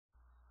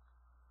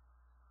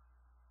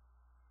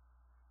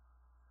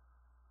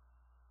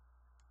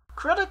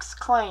Critics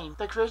claim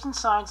that creation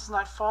science is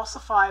not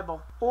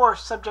falsifiable or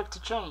subject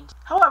to change.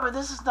 However,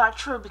 this is not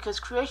true because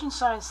creation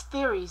science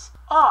theories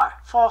are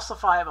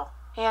falsifiable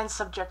and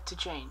subject to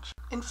change.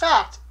 In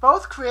fact,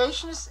 both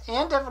creationists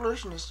and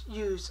evolutionists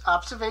use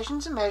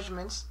observations and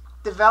measurements,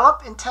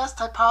 develop and test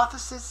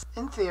hypotheses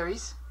and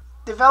theories,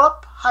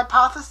 develop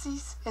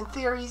hypotheses and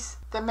theories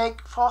that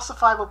make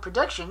falsifiable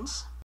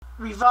predictions,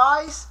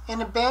 revise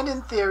and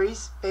abandon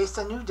theories based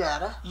on new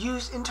data,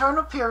 use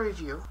internal peer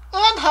review,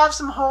 and have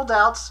some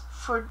holdouts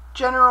for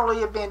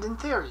generally abandoned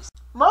theories.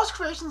 Most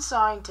creation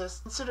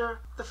scientists consider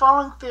the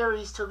following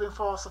theories to have been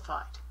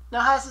falsified.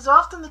 Now, as is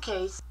often the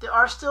case, there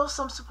are still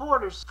some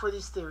supporters for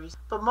these theories,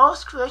 but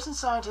most creation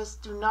scientists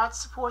do not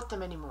support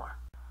them anymore.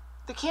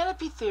 The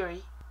canopy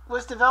theory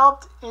was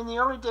developed in the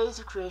early days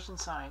of creation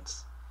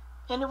science,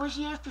 and it was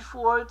years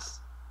before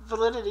its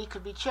validity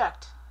could be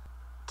checked.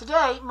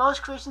 Today,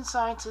 most creation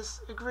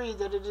scientists agree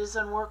that it is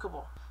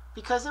unworkable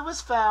because it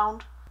was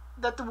found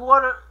that the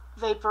water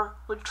vapor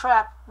would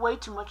trap way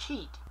too much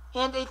heat,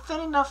 and a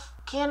thin enough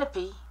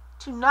canopy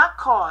to not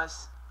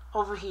cause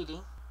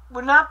overheating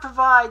would not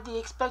provide the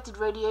expected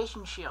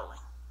radiation shielding.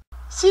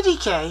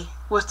 CDK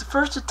was the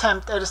first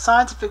attempt at a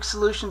scientific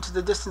solution to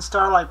the distant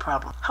starlight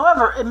problem.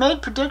 However, it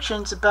made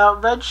predictions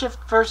about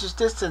redshift versus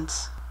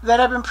distance that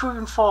have been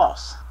proven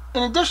false.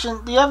 In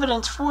addition, the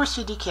evidence for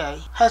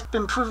CDK has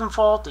been proven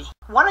faulty.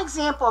 One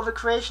example of a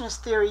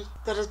creationist theory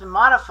that has been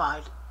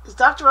modified is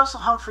Dr.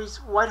 Russell Humphrey's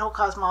white hole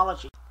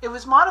cosmology. It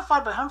was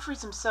modified by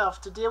Humphreys himself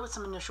to deal with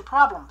some initial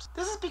problems.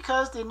 This is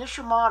because the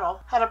initial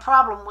model had a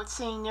problem with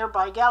seeing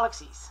nearby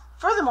galaxies.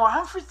 Furthermore,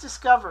 Humphreys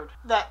discovered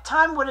that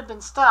time would have been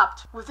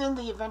stopped within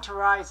the event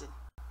horizon.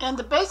 And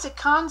the basic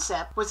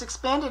concept was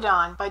expanded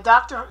on by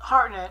Dr.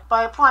 Hartnett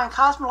by applying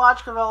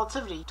cosmological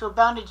relativity to a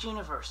bounded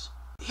universe.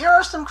 Here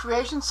are some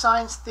creation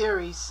science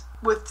theories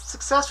with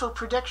successful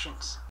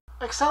predictions.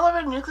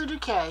 Accelerated nuclear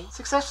decay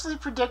successfully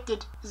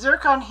predicted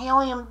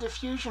zircon-helium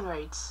diffusion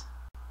rates.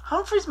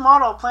 Humphrey's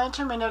model of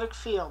planetary magnetic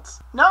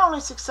fields not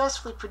only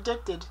successfully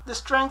predicted the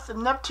strength of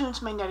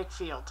Neptune's magnetic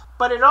field,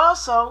 but it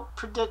also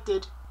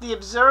predicted the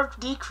observed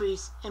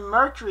decrease in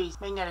Mercury's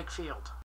magnetic field.